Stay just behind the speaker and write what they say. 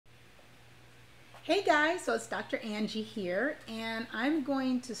Hey guys, so it's Dr. Angie here, and I'm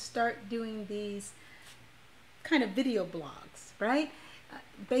going to start doing these kind of video blogs, right?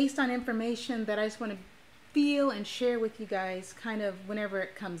 Based on information that I just want to feel and share with you guys kind of whenever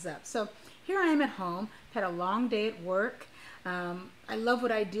it comes up. So here I am at home, had a long day at work. I love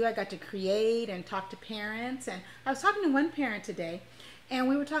what I do. I got to create and talk to parents, and I was talking to one parent today, and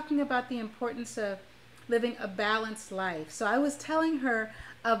we were talking about the importance of living a balanced life. So I was telling her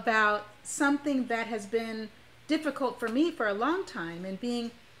about something that has been difficult for me for a long time, and being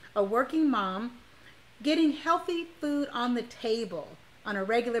a working mom, getting healthy food on the table on a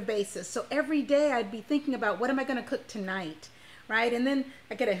regular basis. So every day I'd be thinking about, what am I going to cook tonight, right? And then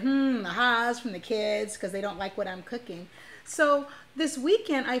I get ahas from the kids because they don't like what I'm cooking. So this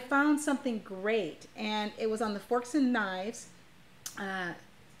weekend I found something great, and it was on the Forks and Knives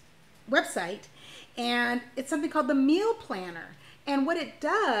website, and it's something called the Meal Planner. And what it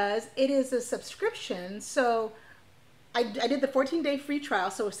does, it is a subscription. So I did the 14-day free trial,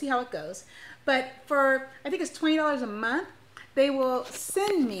 so we'll see how it goes. But for, I think it's $20 a month, they will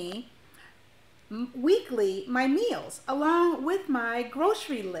send me weekly my meals along with my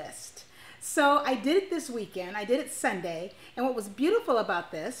grocery list. So I did it this weekend. I did it Sunday. And what was beautiful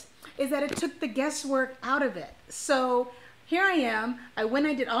about this is that it took the guesswork out of it. So here I am. I went,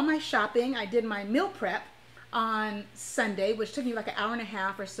 I did all my shopping. I did my meal prep on Sunday, which took me like an hour and a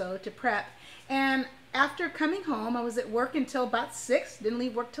half or so to prep. And after coming home, I was at work until about 6. Didn't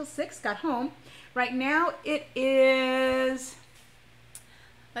leave work till 6. Got home. Right now it is,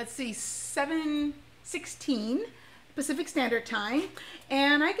 let's see, 7:16 Pacific Standard Time.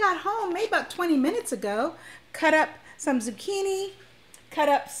 And I got home maybe about 20 minutes ago, cut up some zucchini, cut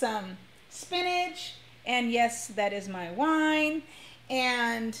up some spinach, and yes, that is my wine.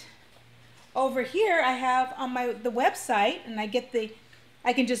 And over here I have on the website, and I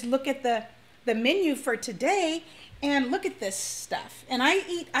can just look at the menu for today and look at this stuff. And I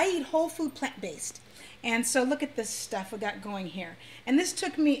eat whole food, plant-based. And so look at this stuff we got going here. And this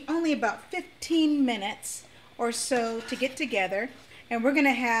took me only about 15 minutes or so to get together. And we're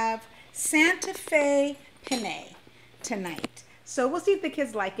gonna have Santa Fe penne tonight. So we'll see if the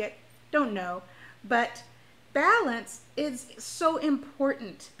kids like it. Don't know. But balance is so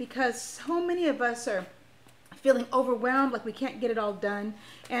important because so many of us are feeling overwhelmed, like we can't get it all done.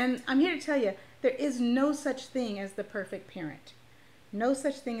 And I'm here to tell you, there is no such thing as the perfect parent. No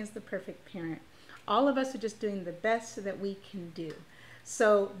such thing as the perfect parent. All of us are just doing the best that we can do.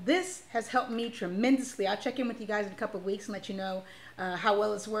 So this has helped me tremendously. I'll check in with you guys in a couple of weeks and let you know how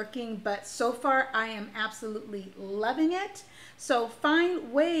well it's working. But so far, I am absolutely loving it. So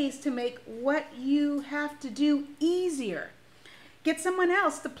find ways to make what you have to do easier. Get someone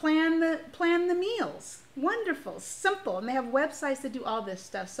else to plan the meals. Wonderful, simple, and they have websites that do all this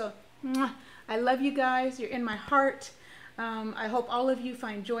stuff. So I love you guys. You're in my heart. I hope all of you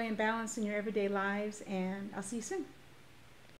find joy and balance in your everyday lives, and I'll see you soon.